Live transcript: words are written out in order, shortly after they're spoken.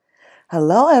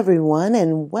Hello, everyone,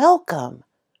 and welcome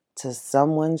to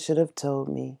Someone Should Have Told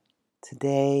Me.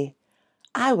 Today,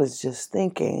 I was just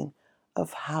thinking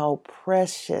of how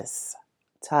precious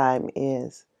time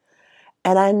is.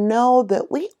 And I know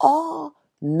that we all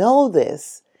know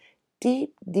this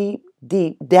deep, deep,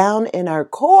 deep down in our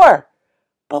core,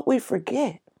 but we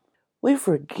forget. We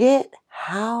forget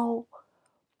how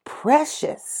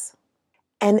precious.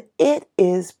 And it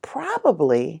is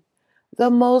probably the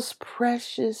most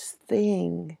precious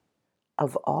thing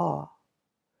of all.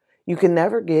 You can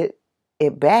never get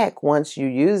it back once you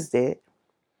used it.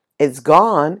 It's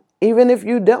gone, even if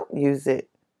you don't use it.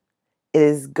 It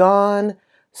is gone,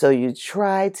 so you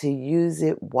try to use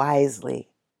it wisely.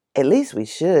 At least we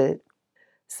should.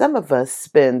 Some of us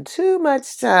spend too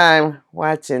much time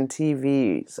watching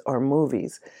TVs or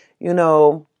movies.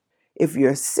 If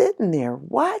you're sitting there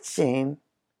watching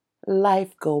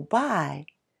life go by,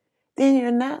 then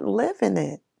you're not living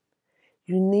it.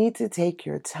 You need to take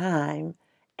your time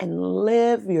and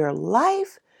live your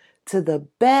life to the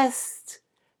best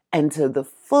and to the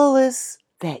fullest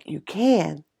that you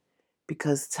can,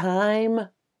 because time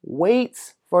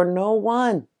waits for no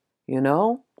one.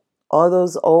 All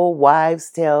those old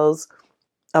wives' tales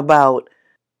about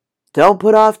don't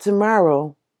put off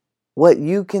tomorrow what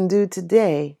you can do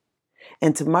today,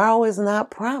 and tomorrow is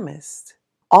not promised.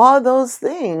 All those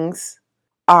things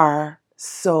are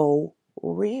so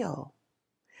real.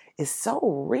 It's so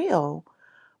real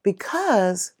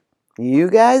because you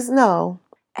guys know,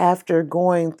 after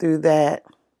going through that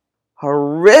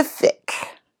horrific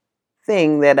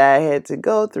thing that I had to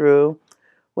go through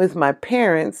with my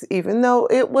parents, even though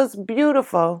it was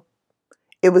beautiful,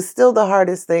 it was still the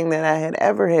hardest thing that I had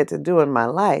ever had to do in my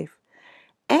life.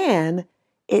 And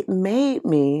it made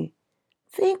me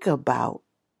think about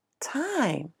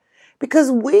time,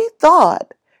 because we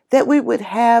thought that we would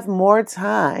have more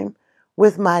time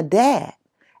with my dad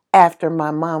after my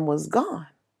mom was gone.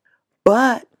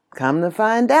 But come to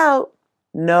find out,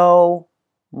 no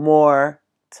more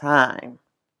time.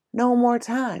 No more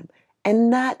time. And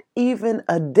not even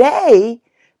a day,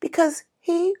 because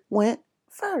he went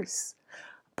first.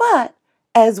 But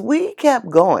as we kept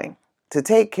going to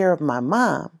take care of my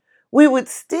mom, we would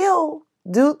still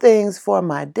do things for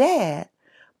my dad.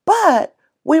 But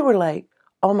we were like,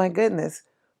 oh my goodness,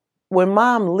 when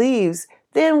mom leaves,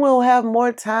 then we'll have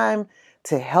more time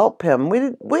to help him.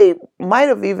 We might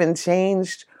have even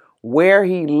changed where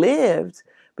he lived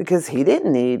because he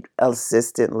didn't need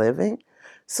assisted living.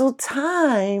 So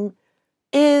time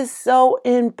is so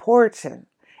important.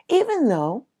 Even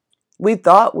though we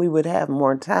thought we would have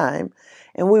more time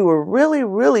and we were really,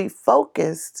 really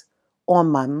focused on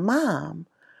my mom,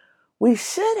 we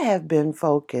should have been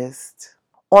focused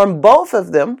on both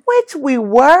of them, which we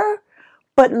were,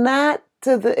 but not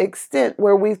to the extent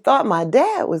where we thought my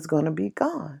dad was going to be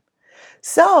gone.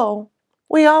 So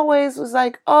we always was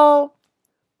like, oh,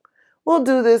 we'll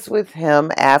do this with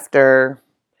him after,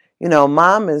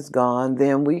 mom is gone,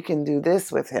 then we can do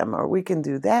this with him or we can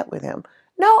do that with him.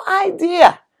 No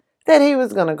idea that he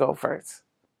was going to go first.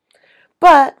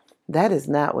 But that is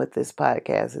not what this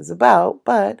podcast is about.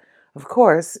 But of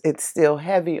course, it's still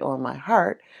heavy on my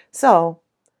heart. So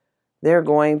they're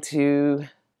going to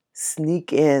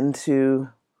sneak into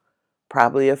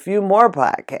probably a few more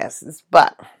podcasts.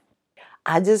 But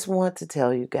I just want to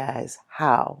tell you guys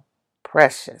how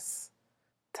precious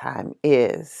time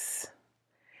is,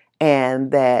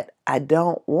 and that I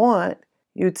don't want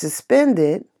you to spend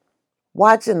it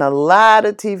watching a lot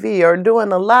of TV or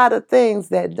doing a lot of things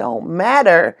that don't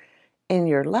matter in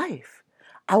your life.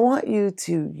 I want you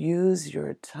to use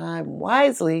your time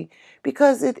wisely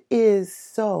because it is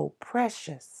so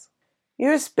precious.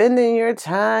 You're spending your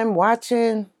time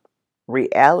watching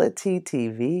reality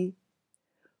TV.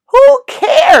 Who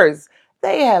cares?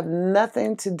 They have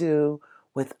nothing to do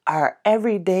with our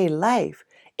everyday life.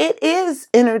 It is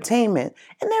entertainment,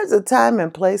 and there's a time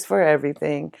and place for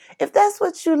everything. If that's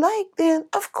what you like, then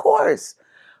of course.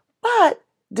 But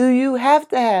do you have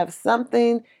to have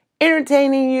something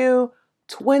entertaining you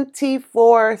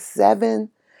 24/7?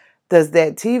 Does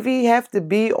that TV have to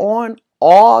be on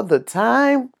all the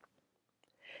time?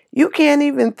 You can't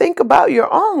even think about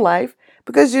your own life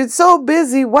because you're so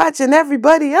busy watching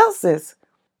everybody else's.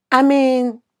 I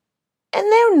mean,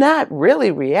 and they're not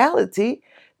really reality.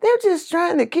 They're just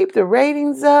trying to keep the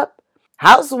ratings up.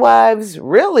 Housewives,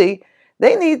 really,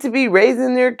 they need to be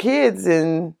raising their kids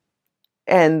and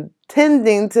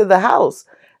tending to the house.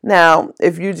 Now,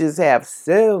 if you just have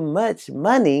so much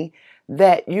money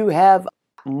that you have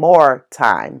more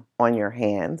time on your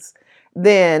hands,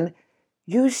 then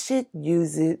you should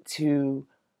use it to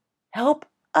help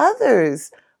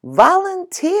others.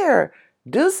 Volunteer.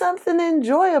 Do something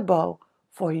enjoyable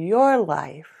for your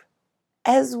life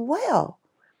as well.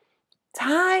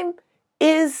 Time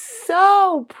is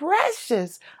so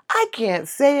precious. I can't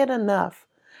say it enough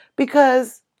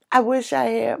because I wish I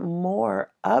had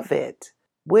more of it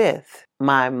with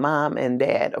my mom and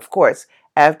dad. Of course,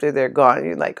 after they're gone,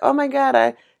 you're like, oh my God,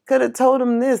 I could have told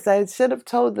them this. I should have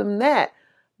told them that.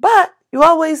 But you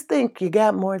always think you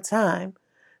got more time.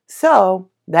 So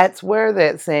that's where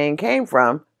that saying came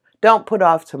from. Don't put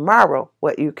off tomorrow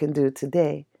what you can do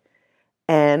today.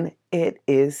 And it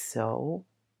is so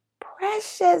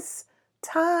precious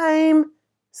time.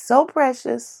 So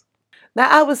precious. Now,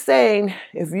 I was saying,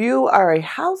 if you are a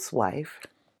housewife,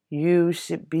 you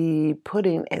should be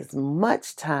putting as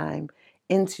much time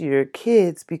into your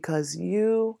kids because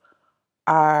you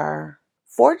are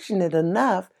fortunate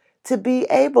enough to be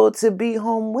able to be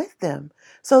home with them.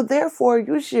 So, therefore,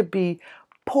 you should be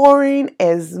pouring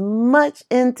as much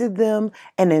into them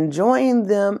and enjoying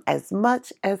them as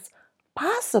much as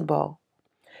possible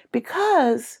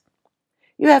because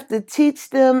you have to teach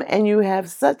them, and you have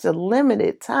such a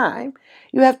limited time.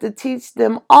 You have to teach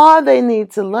them all they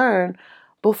need to learn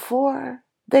before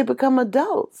they become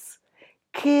adults.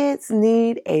 Kids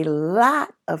need a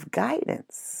lot of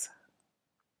guidance.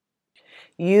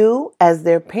 You, as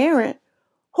their parent,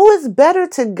 who is better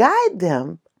to guide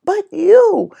them but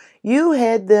you? You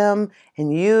had them,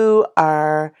 and you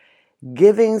are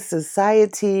giving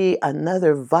society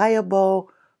another viable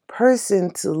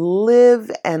person to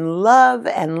live and love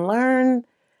and learn.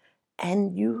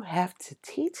 And you have to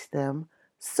teach them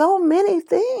so many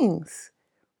things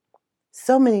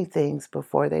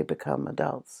before they become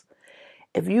adults.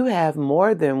 If you have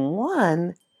more than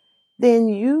one, then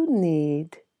you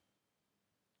need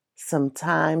some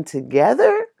time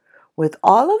together with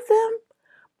all of them,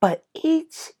 but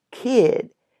each kid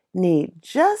need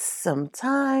just some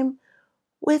time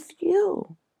with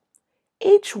you.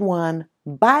 Each one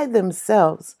by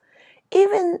themselves,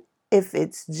 even if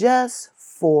it's just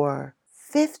for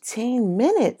 15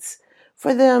 minutes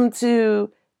for them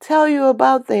to tell you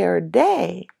about their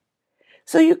day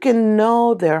so you can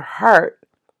know their heart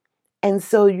and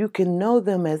so you can know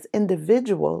them as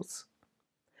individuals.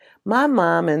 My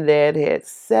mom and dad had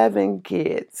 7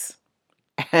 kids,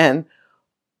 and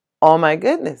oh my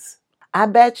goodness, I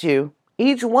bet you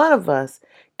each one of us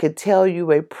could tell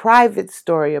you a private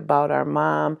story about our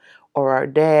mom or our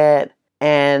dad,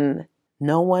 and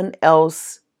no one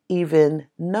else even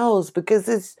knows because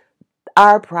it's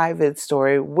our private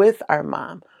story with our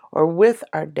mom or with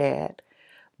our dad.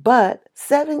 But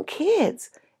 7 kids,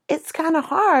 it's kind of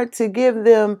hard to give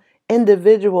them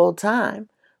individual time.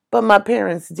 But my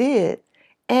parents did.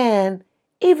 And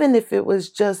even if it was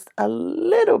just a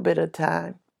little bit of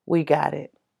time, we got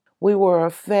it. We were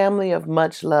a family of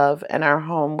much love, and our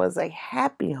home was a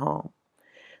happy home.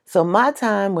 So my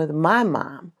time with my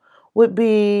mom would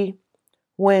be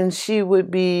when she would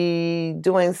be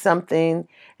doing something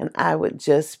and I would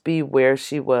just be where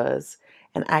she was.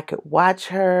 And I could watch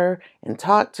her and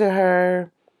talk to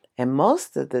her. And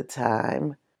most of the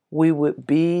time, we would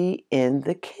be in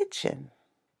the kitchen.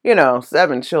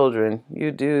 7 children,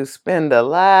 you do spend a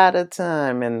lot of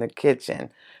time in the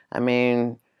kitchen. I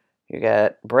mean, you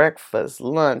got breakfast,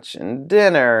 lunch, and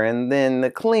dinner, and then the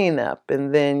cleanup,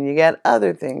 and then you got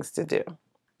other things to do.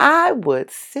 I would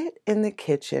sit in the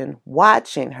kitchen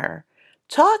watching her,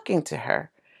 talking to her,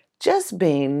 just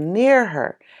being near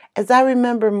her. As I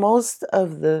remember, most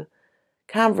of the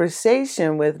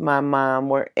conversation with my mom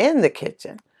were in the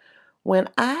kitchen. When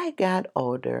I got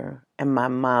older and my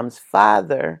mom's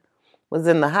father was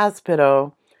in the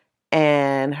hospital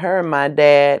and her and my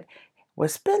dad were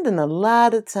spending a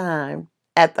lot of time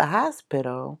at the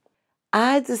hospital,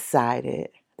 I decided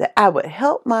that I would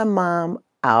help my mom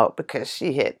out because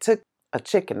she had took a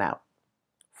chicken out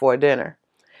for dinner.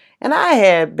 And I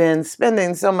had been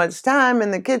spending so much time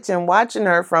in the kitchen watching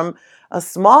her from a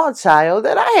small child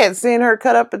that I had seen her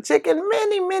cut up a chicken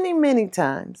many, many, many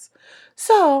times.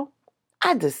 So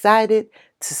I decided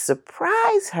to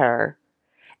surprise her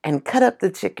and cut up the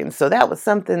chicken. So that was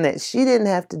something that she didn't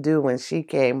have to do when she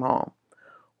came home.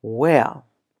 Well,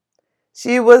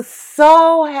 she was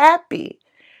so happy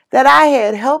that I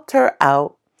had helped her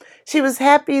out. She was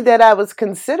happy that I was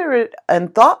considerate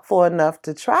and thoughtful enough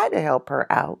to try to help her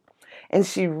out. And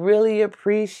she really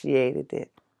appreciated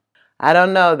it. I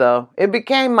don't know though. It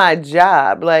became my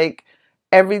job. Like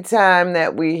every time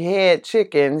that we had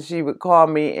chicken, she would call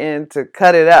me in to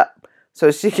cut it up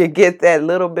so she could get that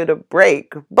little bit of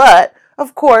break. But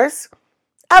of course,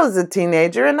 I was a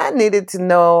teenager and I needed to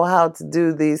know how to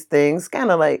do these things.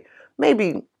 Kind of like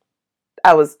maybe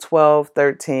I was 12,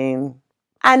 13.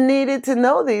 I needed to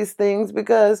know these things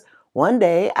because one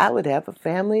day I would have a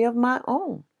family of my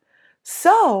own.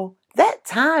 So that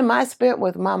time I spent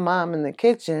with my mom in the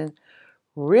kitchen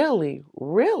really,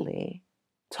 really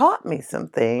taught me some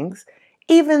things,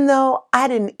 even though I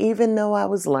didn't even know I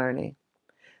was learning.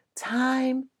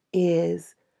 Time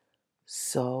is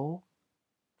so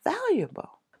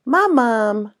valuable. My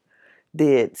mom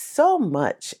did so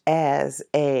much as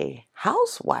a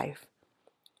housewife.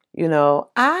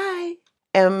 I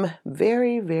am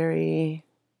very, very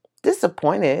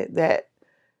disappointed that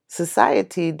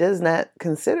society does not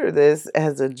consider this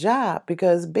as a job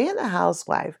because being a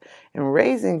housewife and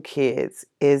raising kids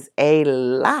is a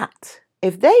lot.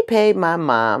 If they paid my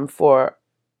mom for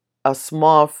a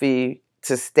small fee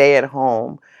to stay at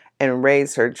home and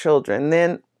raise her children,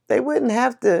 then they wouldn't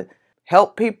have to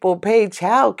help people pay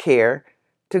child care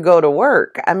to go to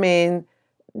work. I mean,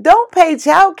 don't pay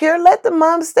child care. Let the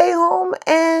mom stay home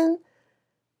and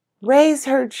raise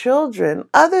her children.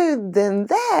 Other than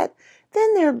that,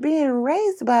 then they're being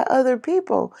raised by other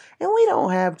people. And we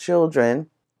don't have children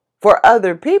for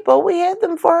other people. We had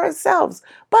them for ourselves.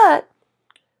 But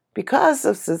because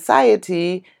of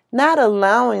society not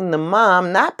allowing the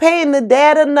mom, not paying the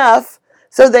dad enough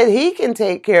so that he can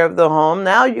take care of the home,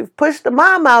 now you've pushed the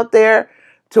mom out there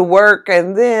to work,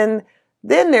 and then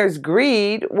there's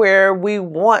greed where we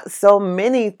want so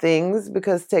many things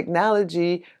because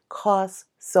technology costs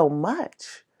so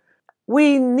much.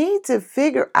 We need to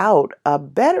figure out a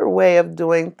better way of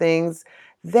doing things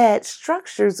that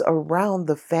structures around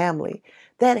the family,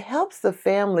 that helps the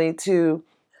family to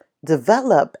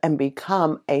develop and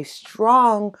become a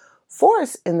strong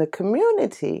force in the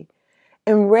community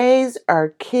and raise our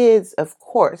kids. Of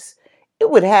course, it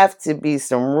would have to be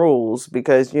some rules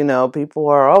because, people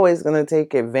are always going to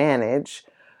take advantage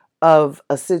of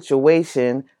a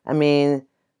situation. I mean,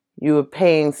 you were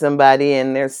paying somebody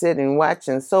and they're sitting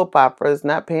watching soap operas,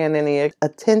 not paying any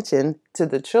attention to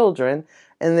the children,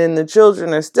 and then the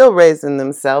children are still raising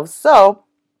themselves. So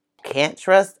can't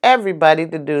trust everybody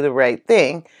to do the right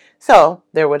thing. So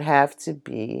there would have to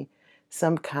be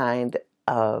some kind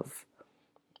of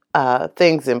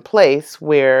things in place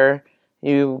where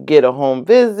you get a home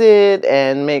visit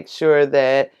and make sure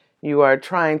that you are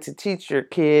trying to teach your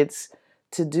kids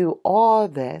to do all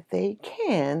that they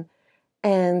can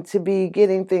and to be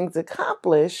getting things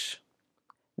accomplished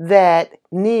that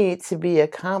need to be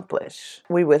accomplished.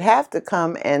 We would have to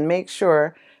come and make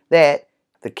sure that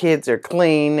the kids are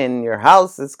clean and your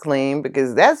house is clean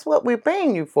because that's what we're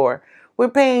paying you for. We're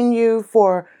paying you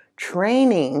for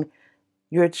training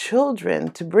your children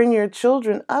to bring your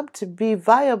children up to be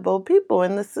viable people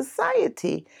in the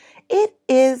society. It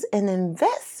is an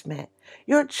investment.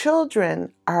 Your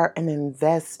children are an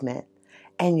investment,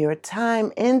 and your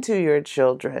time into your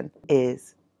children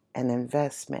is an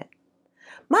investment.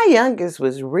 My youngest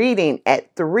was reading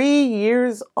at 3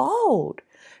 years old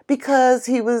because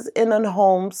he was in a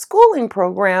home schooling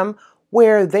program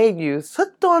where they used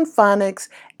Hooked on Phonics,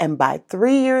 and by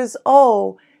 3 years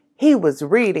old, he was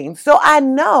reading. So I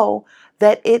know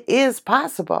that it is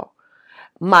possible.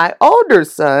 My older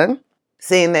son,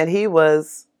 seeing that he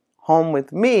was home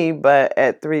with me, but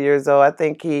at 3 years old, I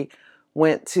think he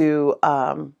went to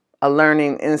a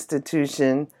learning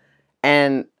institution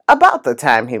and about the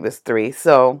time he was 3.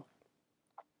 So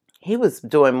he was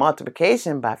doing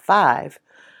multiplication by 5.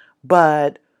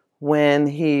 But when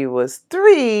he was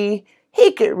 3,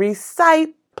 he could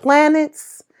recite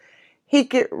planets, he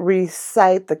could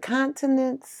recite the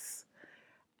continents,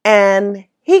 and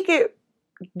he could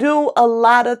do a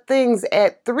lot of things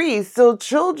at 3. So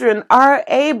children are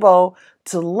able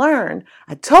to learn.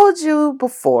 I told you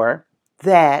before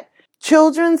that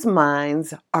children's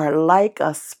minds are like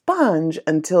a sponge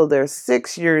until they're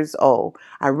 6 years old.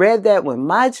 I read that when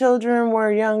my children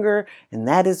were younger, and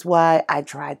that is why I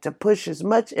tried to push as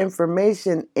much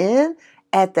information in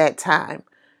at that time.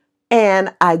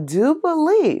 And I do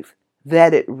believe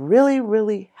that it really,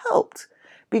 really helped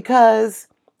because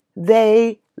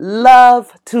they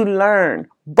love to learn.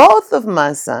 Both of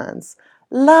my sons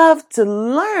love to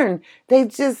learn. They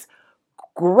just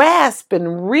grasp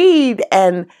and read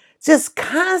and just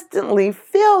constantly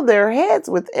fill their heads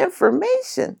with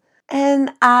information.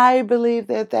 And I believe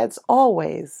that that's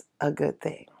always a good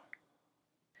thing.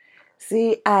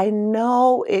 See, I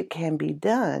know it can be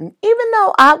done, even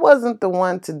though I wasn't the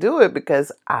one to do it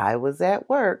because I was at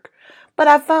work. But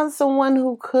I found someone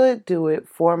who could do it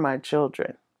for my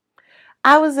children.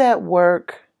 I was at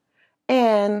work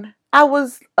and I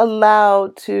was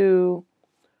allowed to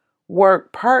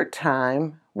work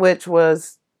part-time, which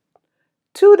was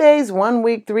 2 days one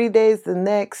week, 3 days the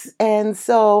next. And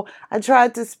so I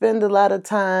tried to spend a lot of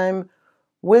time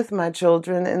with my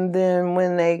children. And then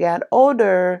when they got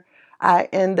older, I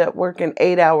end up working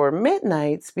 8-hour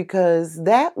midnights because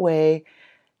that way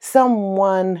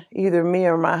someone, either me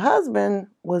or my husband,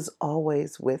 was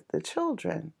always with the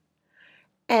children.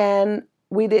 And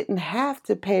we didn't have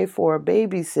to pay for a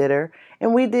babysitter,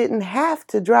 and we didn't have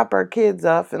to drop our kids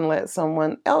off and let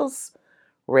someone else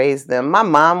raise them. My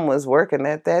mom was working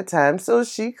at that time, so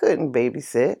she couldn't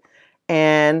babysit.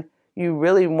 And you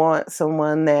really want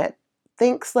someone that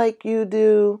thinks like you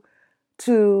do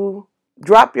to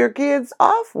drop your kids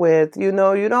off with. You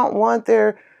know, you don't want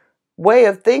their way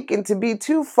of thinking to be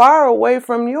too far away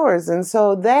from yours. And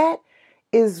so that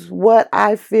is what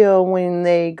I feel when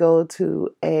they go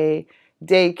to a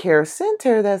daycare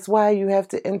center. That's why you have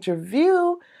to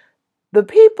interview the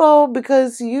people,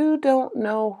 because you don't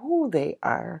know who they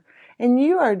are. And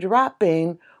you are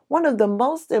dropping one of the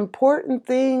most important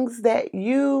things that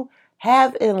you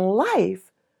have in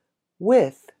life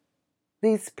with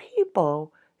these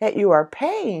people that you are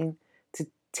paying to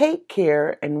take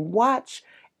care and watch,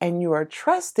 and you are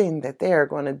trusting that they are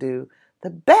going to do the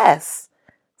best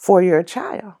for your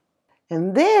child.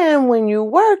 And then when you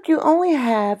work, you only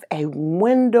have a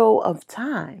window of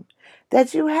time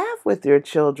that you have with your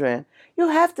children. You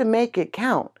have to make it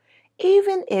count.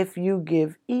 Even if you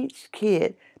give each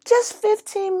kid just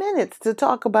 15 minutes to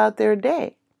talk about their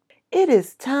day, it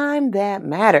is time that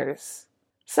matters.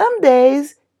 Some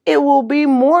days it will be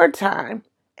more time,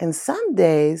 and some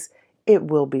days it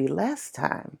will be less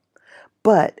time.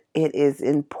 But it is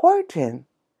important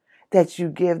that you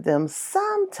give them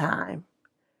some time.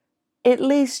 At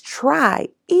least try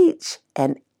each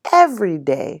and every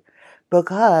day,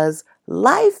 because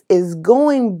life is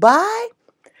going by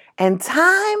and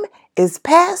time is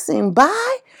passing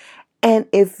by. And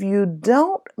if you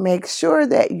don't make sure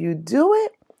that you do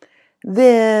it,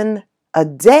 then a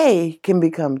day can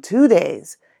become 2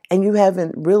 days and you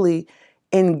haven't really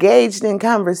engaged in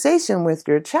conversation with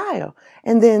your child.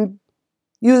 And then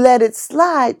you let it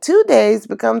slide. 2 days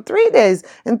become 3 days,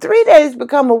 and 3 days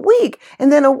become a week,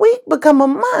 and then a week become a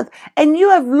month. And you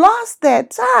have lost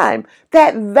that time,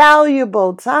 that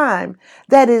valuable time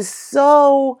that is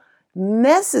so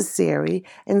necessary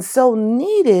and so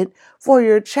needed for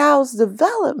your child's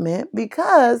development,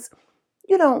 because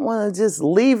you don't want to just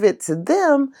leave it to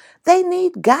them. They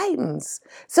need guidance.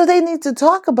 So they need to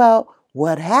talk about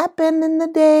what happened in the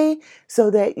day so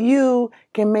that you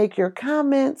can make your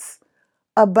comments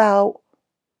about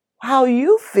how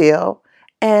you feel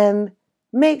and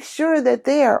make sure that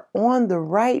they are on the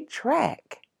right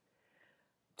track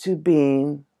to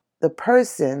being the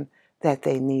person that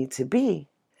they need to be.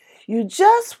 You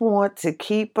just want to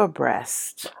keep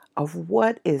abreast of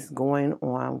what is going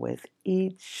on with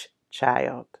each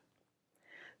child.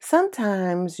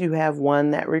 Sometimes you have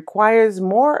one that requires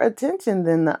more attention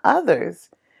than the others.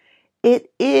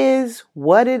 It is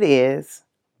what it is,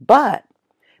 but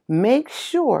make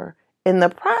sure in the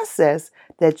process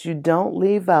that you don't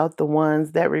leave out the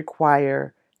ones that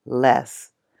require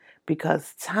less,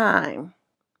 because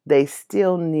they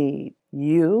still need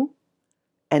you,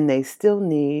 and they still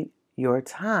need your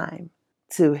time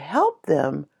to help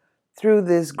them through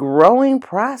this growing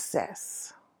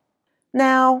process.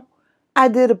 Now, I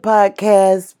did a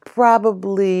podcast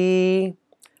probably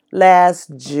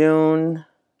last June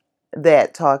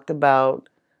that talked about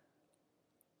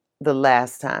the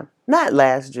last time, not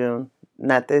last June,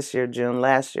 not this year June,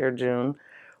 last year June,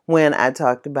 when I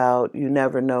talked about you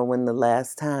never know when the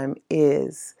last time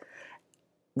is.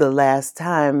 The last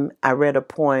time I read a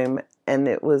poem, and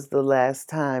it was the last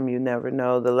time. You never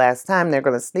know the last time they're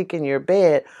going to sneak in your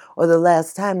bed, or the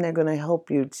last time they're going to help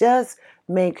you. Just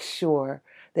make sure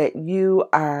that you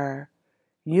are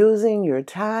using your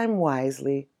time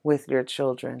wisely with your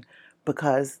children,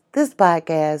 because this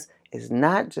podcast is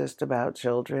not just about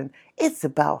children. It's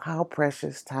about how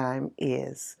precious time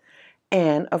is.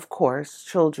 And of course,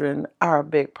 children are a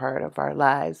big part of our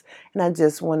lives, and I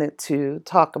just wanted to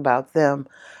talk about them.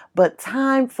 But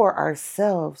time for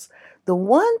ourselves. The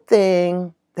one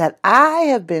thing that I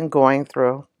have been going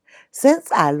through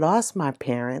since I lost my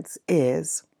parents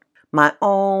is my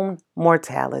own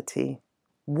mortality.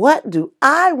 What do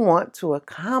I want to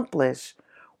accomplish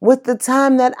with the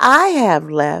time that I have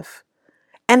left?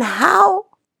 And how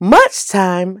much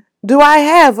time do I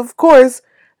have? Of course,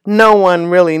 no one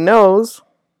really knows.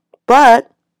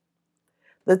 But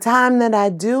the time that I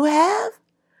do have,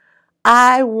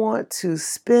 I want to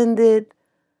spend it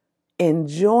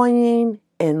enjoying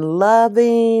and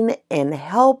loving and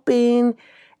helping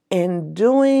and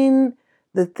doing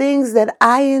the things that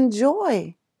I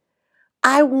enjoy.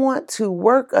 I want to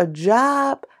work a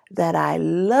job that I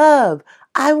love.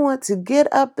 I want to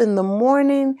get up in the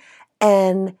morning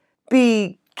and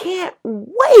can't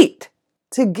wait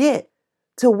to get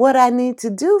to what I need to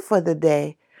do for the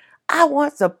day. I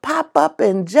want to pop up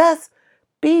and just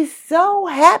be so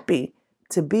happy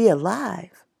to be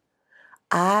alive.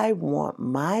 I want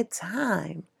my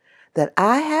time that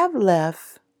I have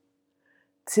left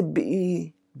to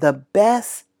be the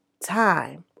best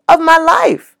time of my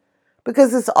life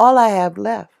because it's all I have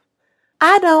left.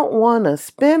 I don't want to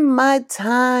spend my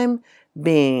time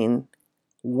being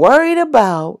worried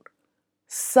about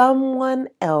someone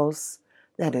else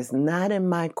that is not in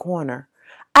my corner.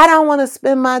 I don't want to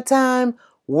spend my time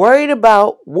worried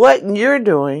about what you're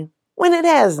doing when it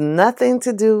has nothing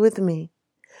to do with me,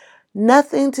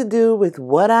 nothing to do with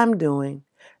what I'm doing,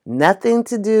 nothing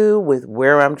to do with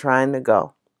where I'm trying to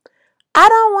go. I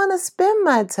don't want to spend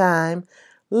my time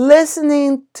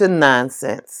listening to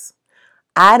nonsense.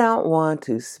 I don't want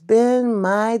to spend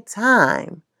my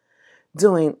time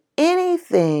doing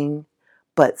anything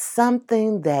but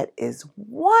something that is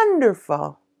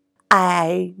wonderful.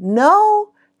 I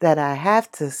know that I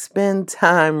have to spend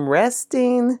time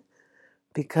resting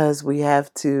because we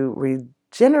have to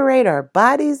regenerate our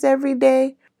bodies every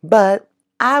day, but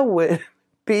I would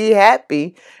be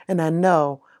happy, and I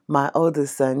know my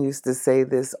oldest son used to say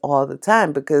this all the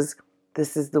time because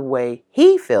this is the way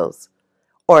he feels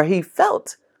or he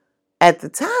felt at the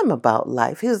time about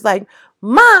life. He was like,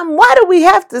 Mom, why do we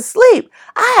have to sleep?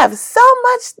 I have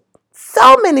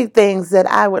so many things that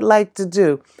I would like to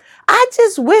do. I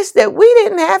just wish that we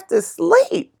didn't have to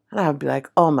sleep. And I'd be like,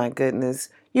 oh my goodness,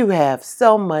 you have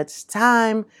so much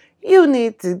time. You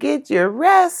need to get your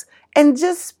rest and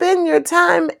just spend your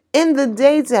time in the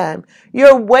daytime,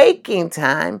 your waking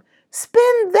time.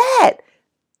 Spend that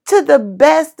to the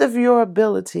best of your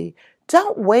ability.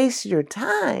 Don't waste your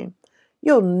time.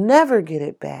 You'll never get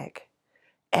it back.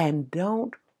 And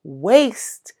don't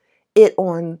waste it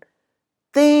on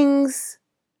things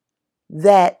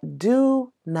that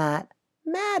do not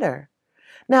matter.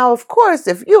 Now, of course,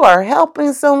 if you are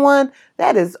helping someone,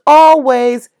 that is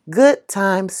always good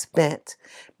time spent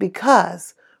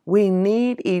because we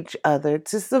need each other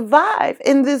to survive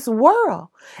in this world.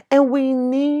 And we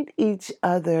need each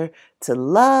other to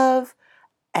love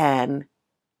and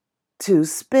to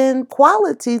spend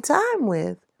quality time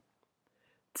with.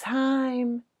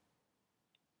 Time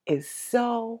is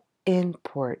so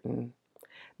important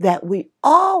that we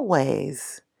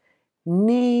always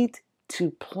need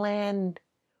to plan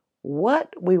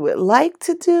what we would like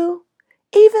to do,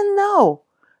 even though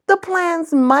the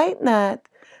plans might not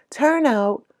turn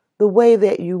out the way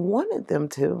that you wanted them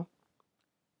to.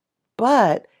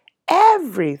 But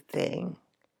everything,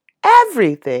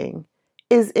 everything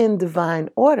is in divine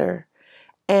order.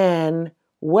 And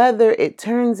whether it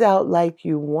turns out like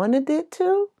you wanted it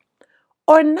to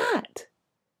or not,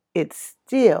 it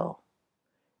still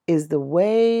is the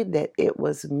way that it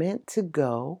was meant to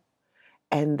go,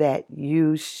 and that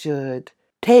you should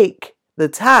take the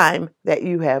time that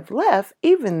you have left,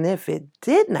 even if it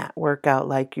did not work out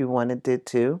like you wanted it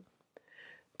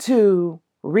to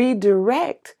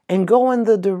redirect and go in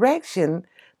the direction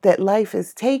that life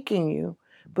is taking you,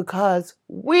 because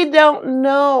we don't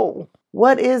know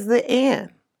what is the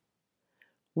end.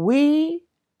 We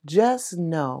just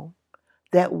know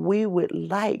that we would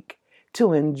like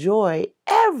to enjoy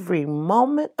every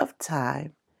moment of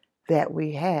time that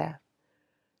we have.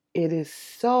 It is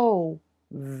so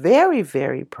very,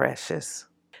 very precious.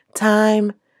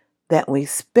 Time that we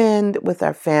spend with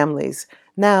our families.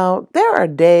 Now, there are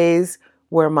days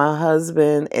where my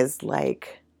husband is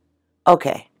like,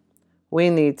 okay, we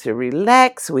need to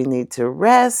relax, we need to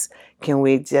rest. Can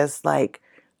we just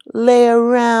lay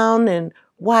around and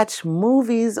watch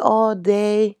movies all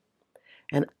day?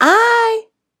 And I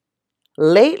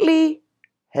lately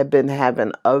have been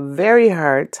having a very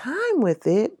hard time with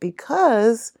it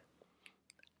because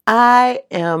I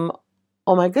am,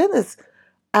 oh my goodness,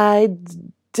 I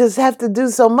just have to do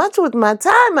so much with my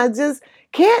time. I just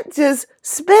can't just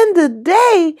spend the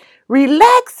day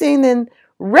relaxing and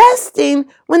resting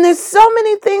when there's so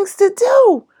many things to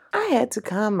do. I had to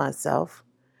calm myself,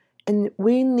 and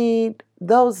we need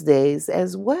those days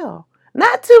as well.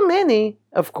 Not too many,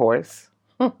 of course,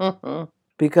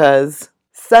 because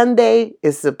Sunday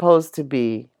is supposed to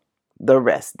be the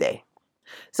rest day.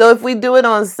 So if we do it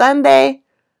on Sunday,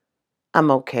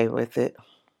 I'm okay with it.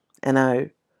 And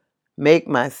I make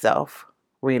myself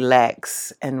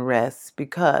relax and rest,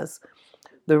 because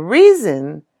the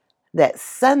reason that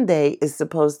Sunday is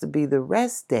supposed to be the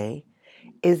rest day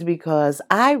is because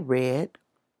I read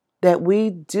that we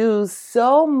do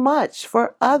so much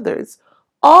for others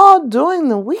all during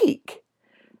the week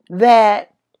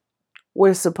that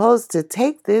we're supposed to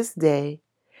take this day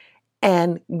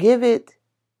and give it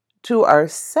to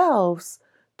ourselves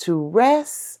to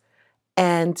rest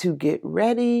and to get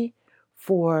ready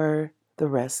for the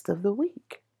rest of the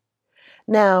week.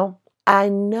 Now, I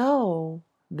know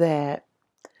that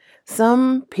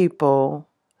some people,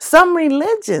 some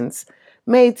religions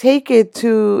may take it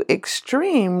to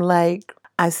extreme. Like,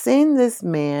 I seen this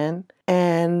man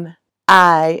and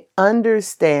I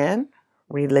understand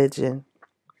religion.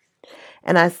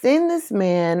 And I seen this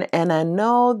man and I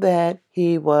know that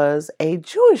he was a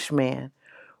Jewish man,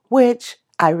 which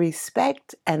I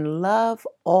respect and love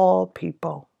all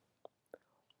people.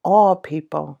 All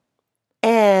people.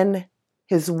 And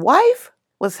his wife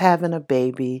was having a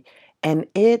baby, and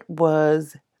it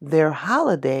was their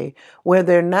holiday where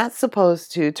they're not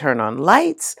supposed to turn on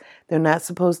lights, they're not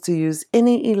supposed to use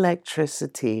any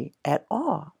electricity at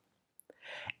all.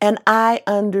 And I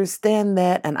understand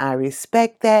that and I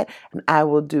respect that, and I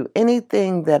will do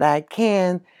anything that I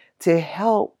can to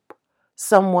help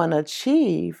someone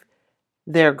achieve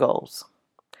their goals.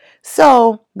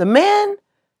 So the man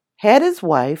had his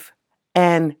wife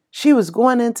and she was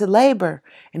going into labor,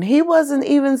 and he wasn't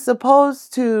even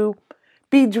supposed to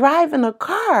be driving a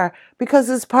car because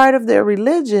it's part of their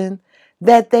religion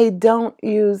that they don't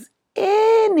use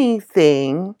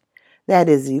anything that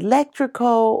is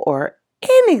electrical or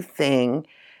anything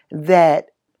that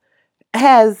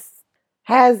has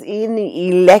any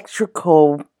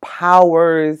electrical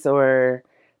powers or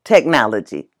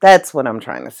technology. That's what I'm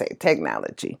trying to say,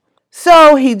 technology.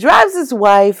 So he drives his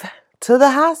wife to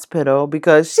the hospital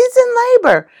because she's in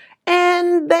labor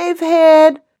and they've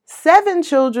had 7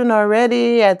 children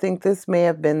already. I think this may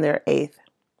have been their 8th.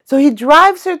 So he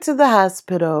drives her to the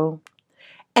hospital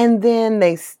and then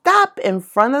they stop in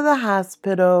front of the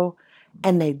hospital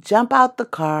and they jump out the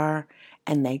car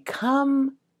and they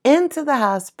come into the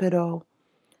hospital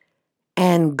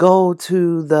and go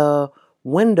to the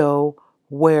window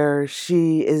where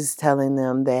she is telling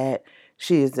them that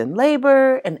she is in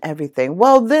labor and everything.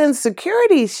 Well, then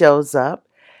security shows up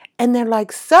and they're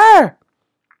like, "Sir,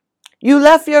 you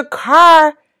left your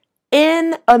car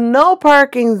in a no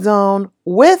parking zone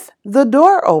with the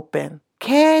door open.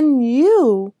 Can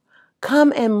you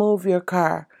come and move your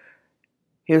car?"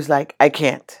 He was like, "I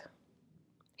can't."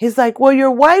 He's like, "Well, your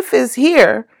wife is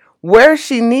here where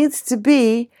she needs to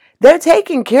be. They're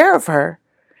taking care of her.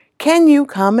 Can you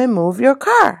come and move your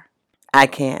car?" "I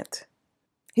can't."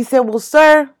 He said, "Well,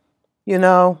 sir,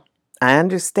 I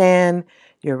understand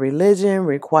your religion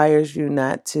requires you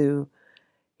not to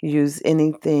use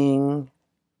anything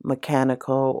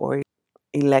mechanical or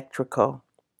electrical.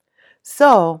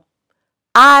 So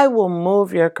I will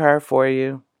move your car for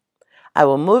you. I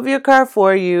will move your car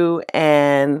for you,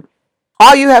 and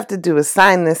all you have to do is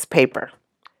sign this paper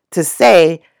to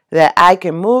say that I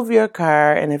can move your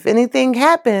car, and if anything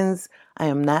happens, I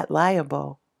am not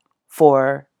liable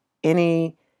for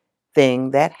anything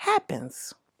that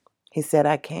happens." He said,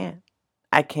 "I can't.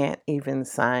 I can't even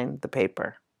sign the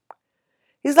paper."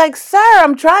 He's like, "Sir,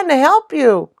 I'm trying to help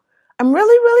you. I'm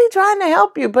really, really trying to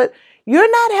help you, but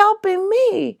you're not helping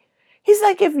me." He's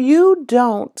like, "If you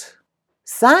don't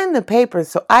sign the paper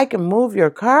so I can move your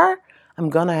car, I'm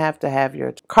going to have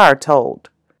your car towed."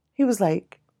 He was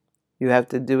like, "You have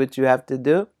to do what you have to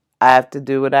do. I have to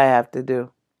do what I have to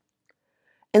do."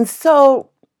 And so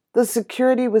the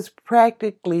security was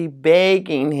practically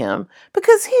begging him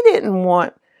because he didn't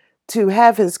want to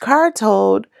have his car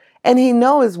towed, and he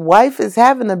know his wife is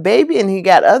having a baby and he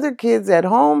got other kids at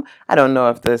home. I don't know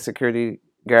if the security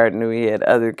guard knew he had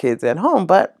other kids at home,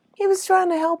 but he was trying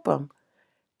to help him.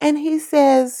 And he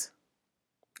says,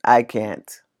 "I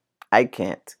can't. I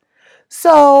can't."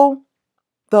 So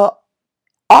the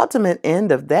ultimate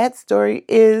end of that story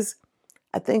is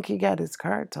I think he got his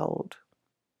car towed.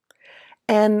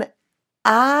 And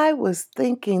I was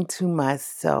thinking to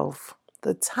myself,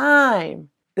 the time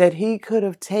that he could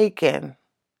have taken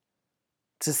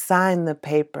to sign the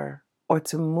paper or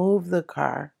to move the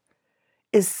car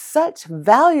is such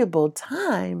valuable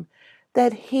time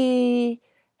that he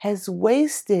has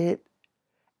wasted,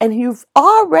 and you've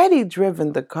already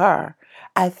driven the car.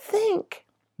 I think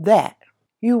that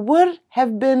you would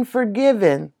have been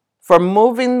forgiven for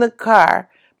moving the car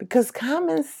because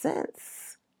common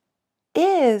sense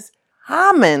is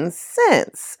common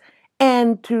sense.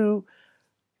 And to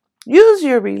use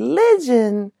your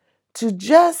religion to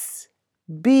just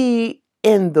be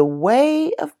in the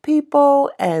way of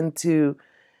people and to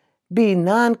be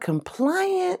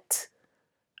non-compliant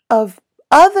of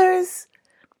others,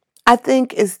 I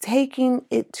think is taking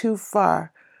it too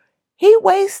far. He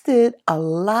wasted a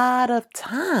lot of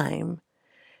time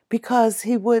because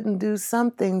he wouldn't do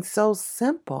something so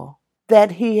simple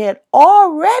that he had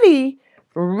already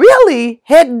really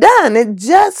had done. It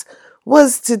just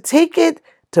was to take it,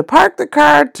 to park the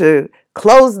car, to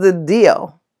close the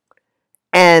deal,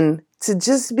 and to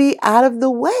just be out of the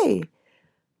way.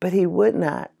 But he would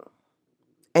not.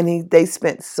 And they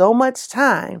spent so much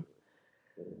time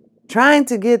trying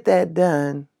to get that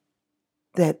done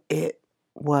that it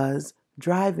was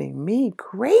driving me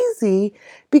crazy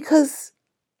because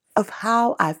of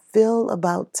how I feel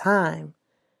about time.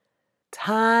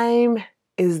 Time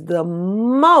is the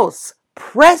most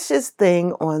precious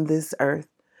thing on this earth.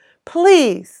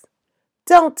 Please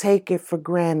don't take it for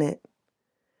granted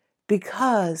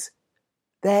because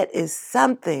that is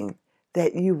something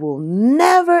that you will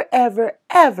never, ever,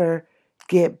 ever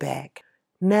get back.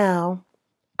 Now,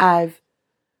 I've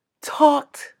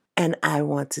talked and I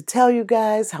want to tell you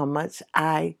guys how much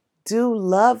I do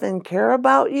love and care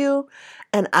about you.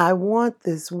 And I want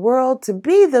this world to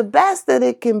be the best that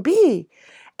it can be.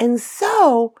 And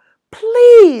so,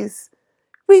 please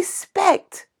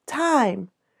respect time.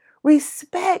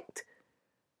 Respect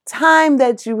time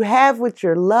that you have with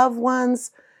your loved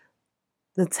ones,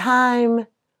 the time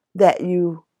that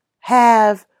you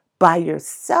have by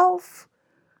yourself,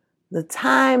 the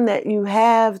time that you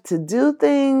have to do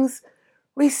things.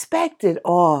 Respect it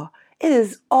all. It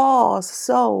is all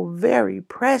so very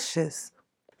precious.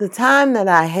 The time that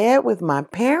I had with my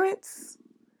parents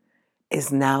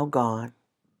is now gone.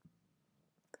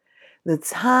 The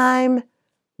time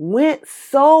went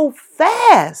so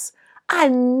fast. I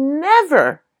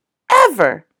never,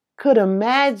 ever could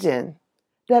imagine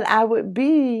that I would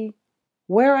be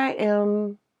where I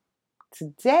am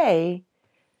today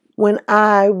when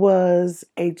I was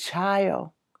a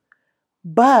child.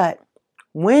 But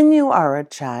when you are a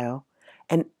child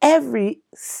and every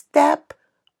step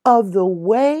of the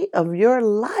way of your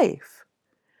life,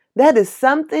 that is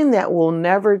something that will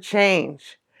never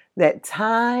change. That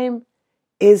time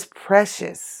is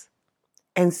precious.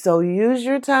 And so use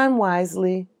your time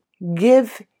wisely.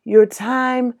 Give your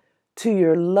time to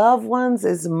your loved ones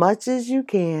as much as you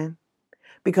can,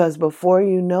 because before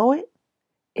you know it,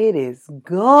 it is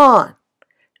gone,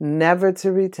 never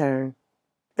to return.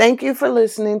 Thank you for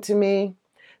listening to me.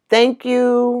 Thank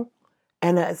you.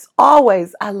 And as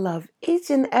always, I love each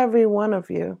and every one of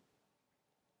you.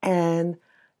 And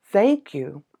thank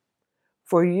you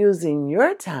for using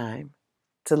your time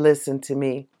to listen to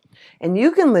me. And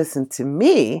you can listen to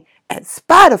me at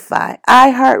Spotify,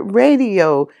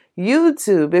 iHeartRadio,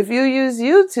 YouTube. If you use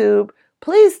YouTube,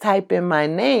 please type in my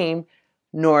name,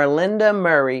 Norlinda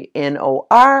Murray,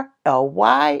 Norlynda,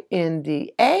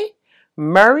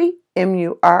 Murray,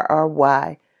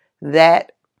 Murry.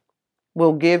 That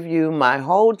will give you my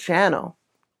whole channel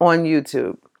on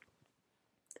YouTube.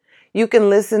 You can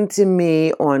listen to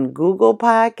me on Google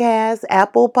Podcasts,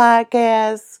 Apple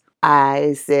Podcasts.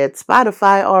 I said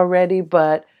Spotify already,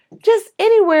 but just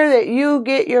anywhere that you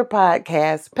get your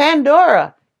podcasts,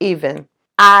 Pandora even.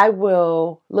 I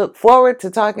will look forward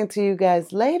to talking to you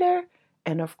guys later.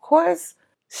 And of course,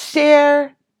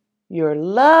 share your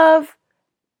love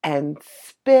and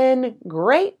spend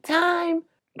great time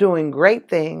doing great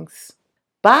things.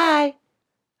 Bye.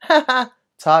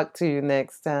 Talk to you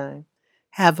next time.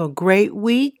 Have a great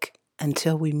week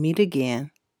until we meet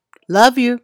again. Love you.